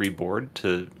 1.3 board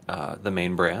to the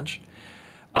main branch.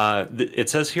 It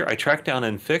says here, I tracked down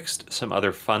and fixed some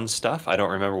other fun stuff. I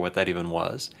don't remember what that even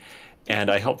was.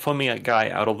 And I helped Foamy Guy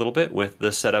out a little bit with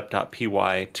the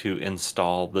setup.py to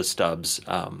install the stubs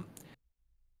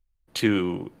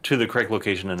to the correct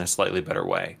location in a slightly better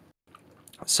way.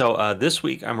 So this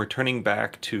week I'm returning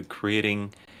back to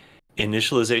creating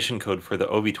initialization code for the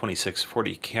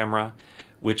OV2640 camera,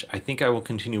 which I think I will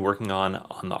continue working on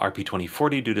the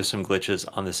RP2040 due to some glitches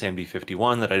on the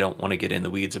SAMD51 that I don't want to get in the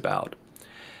weeds about.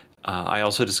 I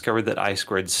also discovered that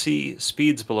I2C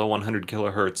speeds below 100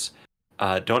 kilohertz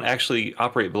don't actually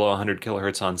operate below 100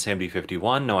 kilohertz on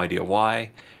SAMD51. No idea why.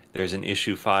 There's an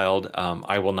issue filed.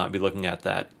 I will not be looking at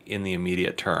that in the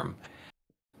immediate term.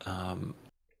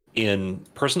 In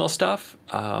personal stuff,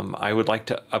 I would like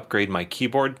to upgrade my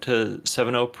keyboard to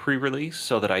 7.0 pre-release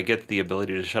so that I get the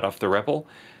ability to shut off the REPL.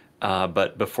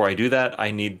 But before I do that,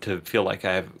 I need to feel like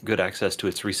I have good access to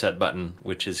its reset button,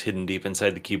 which is hidden deep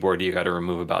inside the keyboard. You got to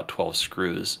remove about 12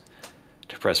 screws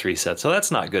to press reset. So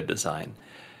that's not good design.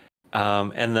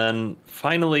 And then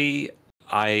finally,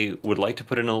 I would like to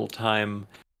put in a little time.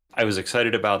 I was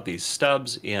excited about these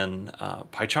stubs in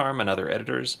PyCharm and other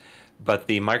editors, but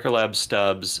the Microlab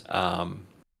stubs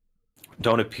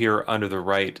don't appear under the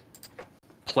right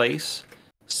place.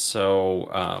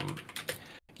 So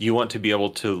you want to be able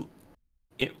to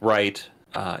write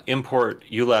import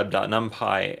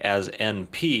ulab.numpy as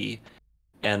np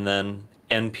and then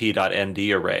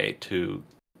np.nd array to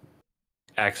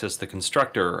access the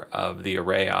constructor of the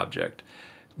array object.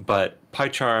 But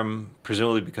PyCharm,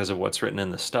 presumably because of what's written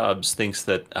in the stubs, thinks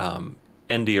that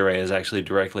nd array is actually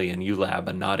directly in ulab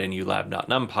and not in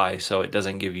ulab.numpy, so it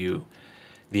doesn't give you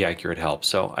the accurate help.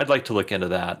 So I'd like to look into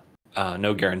that.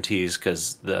 No guarantees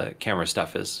because the camera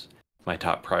stuff is my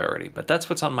top priority, but that's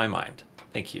what's on my mind.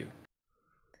 Thank you.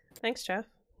 Thanks, Jeff.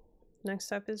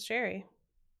 Next up is Jerry.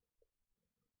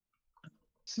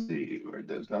 Let's see, where'd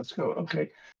those notes go? Okay.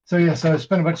 So yeah, so I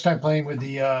spent a bunch of time playing with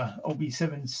the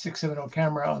OB7670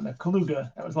 camera on the Kaluga.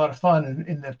 That was a lot of fun, and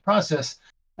in the process,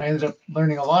 I ended up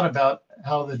learning a lot about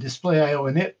how the display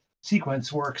I/O init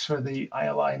sequence works for the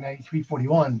ILI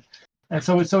 9341. And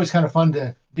so it's always kind of fun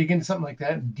to dig into something like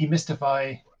that and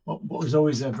demystify what was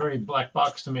always a very black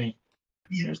box to me.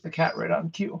 There's the cat right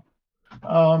on cue.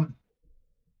 And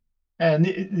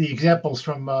the examples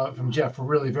from Jeff were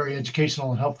really very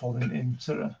educational and helpful in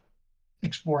sort of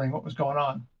exploring what was going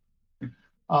on.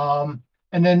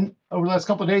 And then over the last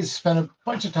couple of days, spent a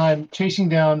bunch of time chasing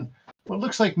down what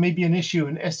looks like maybe an issue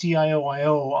in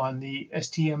STIOIO on the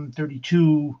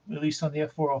STM32, at least on the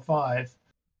F405.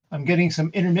 I'm getting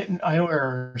some intermittent I/O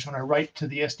errors when I write to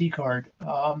the SD card.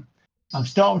 I'm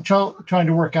still trying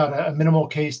to work out a minimal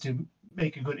case to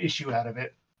make a good issue out of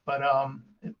it, but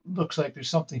it looks like there's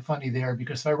something funny there,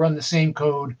 because if I run the same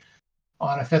code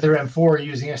on a Feather M4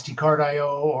 using SD card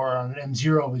I/O or on an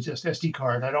M0 with just SD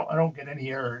card, I don't get any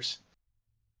errors.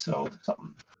 So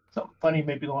something funny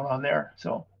may be going on there.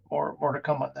 So more to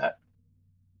come on that.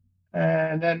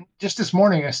 And then just this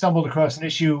morning, I stumbled across an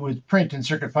issue with print in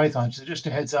CircuitPython. So just a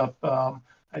heads up,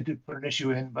 I did put an issue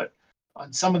in, but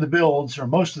on some of the builds, or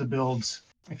most of the builds,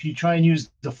 if you try and use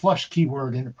the flush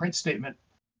keyword in a print statement,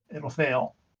 it'll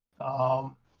fail.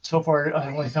 So far, I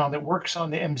only found it works on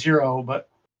the M0, but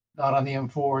not on the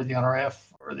M4, the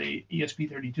NRF, or the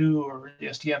ESP32, or the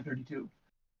STM32.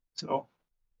 So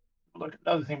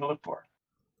another thing to look for.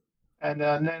 And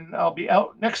then I'll be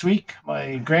out next week.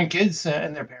 My grandkids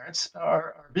and their parents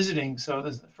are visiting, so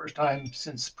this is the first time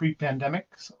since pre-pandemic.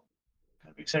 So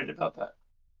kind of excited about that.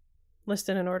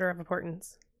 Listed in order of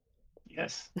importance.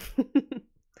 Yes.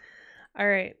 All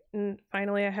right, and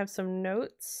finally, I have some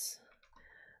notes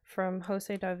from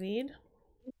Jose David,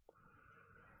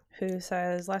 who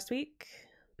says, last week,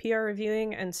 PR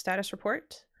reviewing and status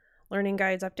report, learning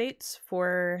guides updates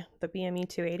for the BME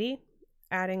 280,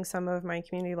 adding some of my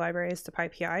community libraries to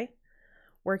PyPI,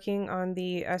 working on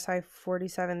the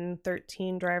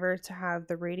SI4713 driver to have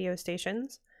the radio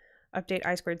stations, update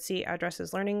I2C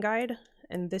addresses learning guide,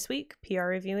 and this week, PR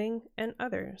reviewing and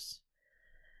others.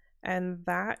 And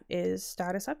that is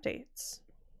status updates.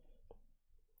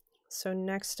 So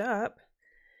next up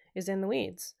is In the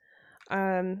Weeds.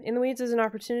 In the Weeds is an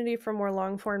opportunity for more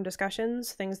long-form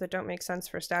discussions, things that don't make sense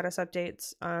for status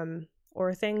updates,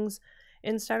 or things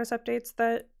in status updates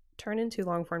that turn into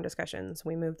long-form discussions.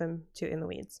 We move them to In the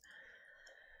Weeds.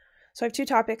 So I have two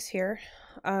topics here.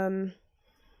 The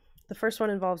first one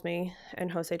involves me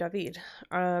and Jose David.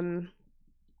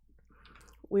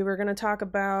 We were going to talk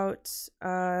about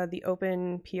the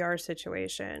open PR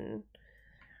situation.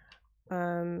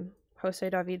 Jose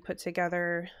David put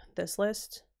together this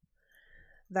list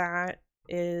that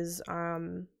is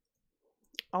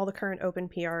all the current open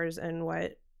PRs and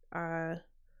what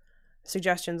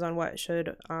suggestions on what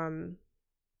should or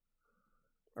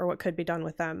what could be done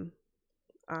with them.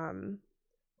 So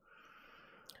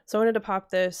I wanted to pop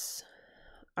this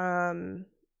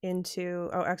into,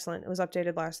 oh, excellent. It was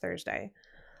updated last Thursday.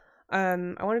 I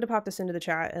wanted to pop this into the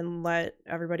chat and let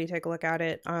everybody take a look at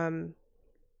it.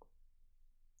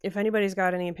 If anybody's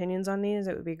got any opinions on these,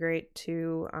 it would be great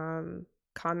to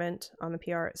comment on the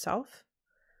PR itself.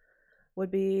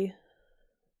 Would be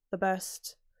the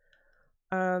best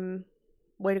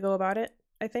way to go about it,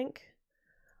 I think.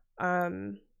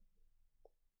 The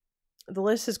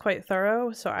list is quite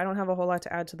thorough, so I don't have a whole lot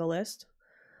to add to the list.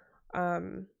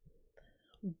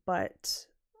 But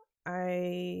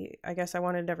I guess I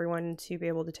wanted everyone to be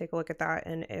able to take a look at that,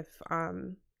 and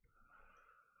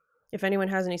if anyone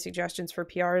has any suggestions for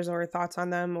PRs or thoughts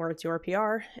on them, or it's your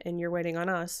PR and you're waiting on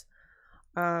us,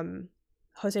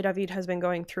 Jose David has been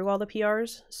going through all the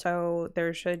PRs, so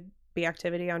there should be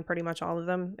activity on pretty much all of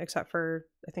them, except for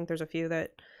I think there's a few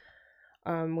that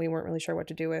we weren't really sure what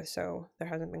to do with, so there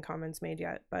hasn't been comments made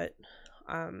yet. But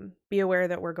be aware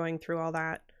that we're going through all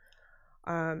that.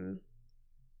 I'm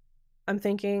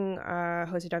thinking,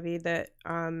 Jose David, that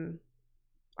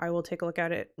I will take a look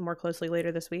at it more closely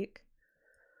later this week.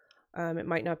 It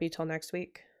might not be till next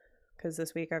week, because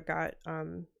this week I've got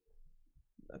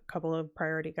a couple of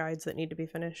priority guides that need to be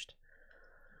finished.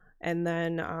 And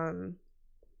then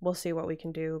we'll see what we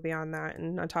can do beyond that.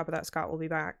 And on top of that, Scott will be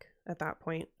back at that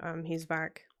point. He's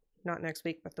back not next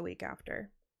week, but the week after.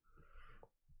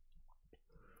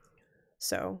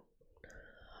 So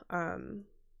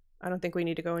I don't think we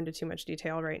need to go into too much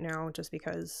detail right now, just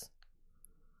because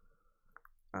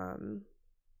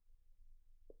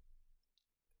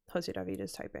Jose David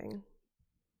is typing.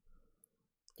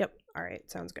 Yep. All right.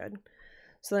 Sounds good.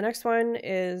 So the next one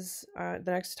is, the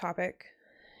next topic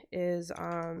is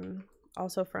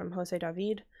also from Jose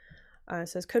David. It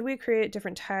says, could we create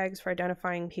different tags for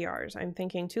identifying PRs? I'm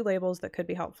thinking 2 labels that could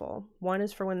be helpful. One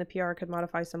is for when the PR could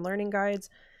modify some learning guides,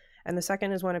 and the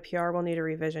second is when a PR will need a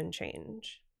revision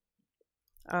change.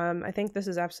 I think this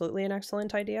is absolutely an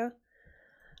excellent idea.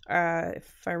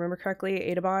 If I remember correctly,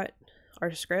 AdaBot,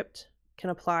 our script, can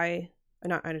apply,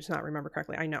 I just not remember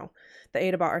correctly, I know. The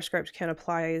AdaBot, our script, can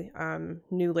apply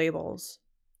new labels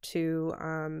to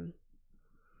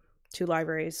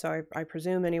libraries, so I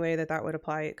presume anyway that would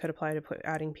apply. It could apply to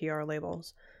adding PR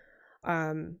labels.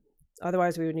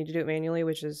 Otherwise, we would need to do it manually,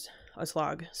 which is a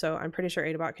slog. So I'm pretty sure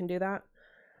AdaBot can do that.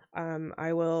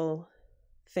 I will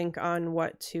think on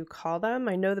what to call them.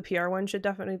 I know the PR one should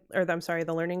definitely, or I'm sorry,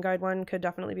 the learning guide one could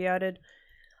definitely be added.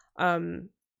 The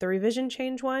revision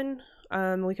change one,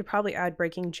 we could probably add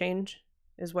breaking change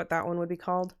is what that one would be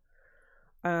called.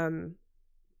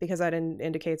 Because that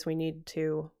indicates we need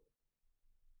to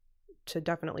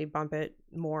definitely bump it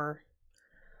more.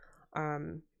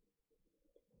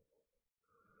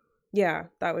 Yeah,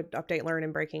 that would update, learn,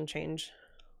 and breaking change.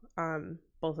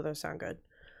 Both of those sound good.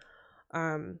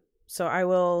 So I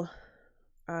will,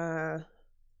 Jose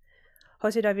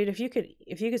David, if you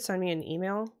could send me an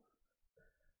email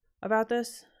about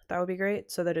this, that would be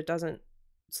great, so that it doesn't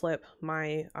slip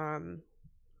my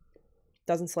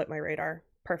radar.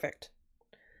 Perfect.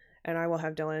 And I will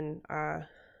have Dylan,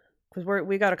 because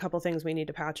we got a couple things we need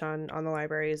to patch on the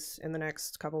libraries in the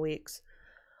next couple weeks.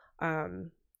 So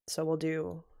we'll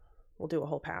do a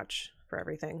whole patch for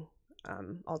everything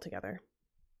all together.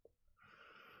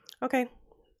 Okay,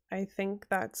 I think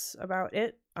that's about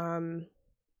it. I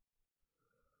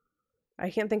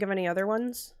can't think of any other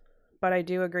ones, but I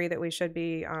do agree that we should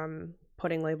be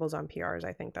putting labels on PRs.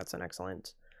 I think that's an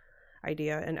excellent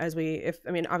idea. And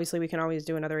obviously we can always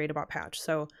do another AdaBot patch.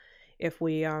 So if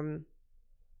we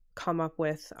come up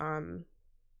with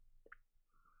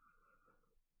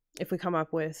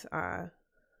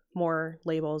more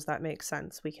labels that make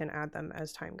sense, we can add them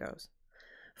as time goes.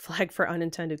 Flag for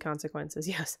unintended consequences.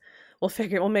 Yes, we'll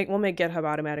make GitHub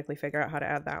automatically figure out how to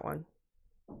add that one.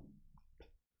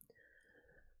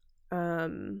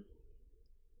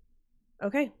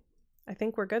 Okay, I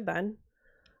think we're good then.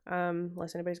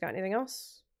 Unless anybody's got anything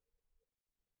else.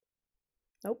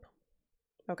 Nope.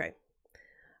 Okay,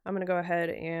 I'm gonna go ahead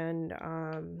and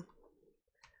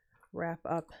wrap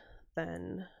up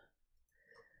then.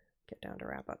 Get down to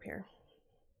wrap up here.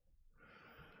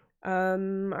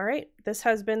 All right, this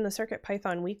has been the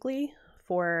CircuitPython Weekly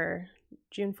for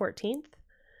June 14th.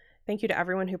 Thank you to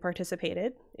everyone who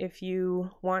participated. If you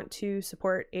want to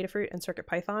support Adafruit and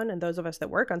CircuitPython, and those of us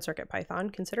that work on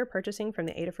CircuitPython, consider purchasing from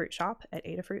the Adafruit shop at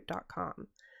adafruit.com.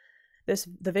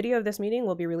 The video of this meeting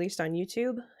will be released on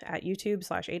YouTube at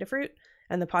YouTube/Adafruit,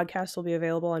 and the podcast will be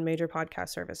available on major podcast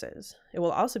services. It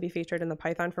will also be featured in the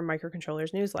Python for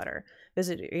Microcontrollers newsletter.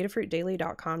 Visit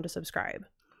adafruitdaily.com to subscribe.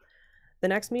 The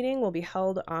next meeting will be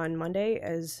held on Monday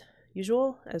as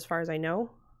usual, as far as I know.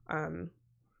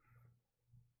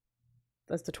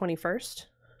 That's the 21st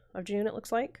of June, it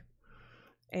looks like.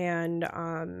 And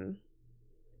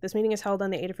this meeting is held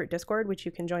on the Adafruit Discord, which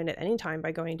you can join at any time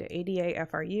by going to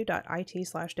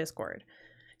adafru.it/discord.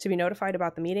 To be notified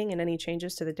about the meeting and any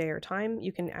changes to the day or time,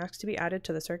 you can ask to be added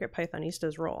to the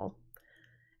CircuitPythonistas role.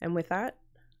 And with that,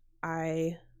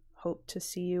 I hope to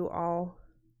see you all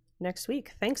next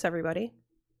week. Thanks, everybody.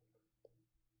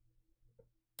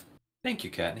 Thank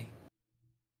you, Kattni.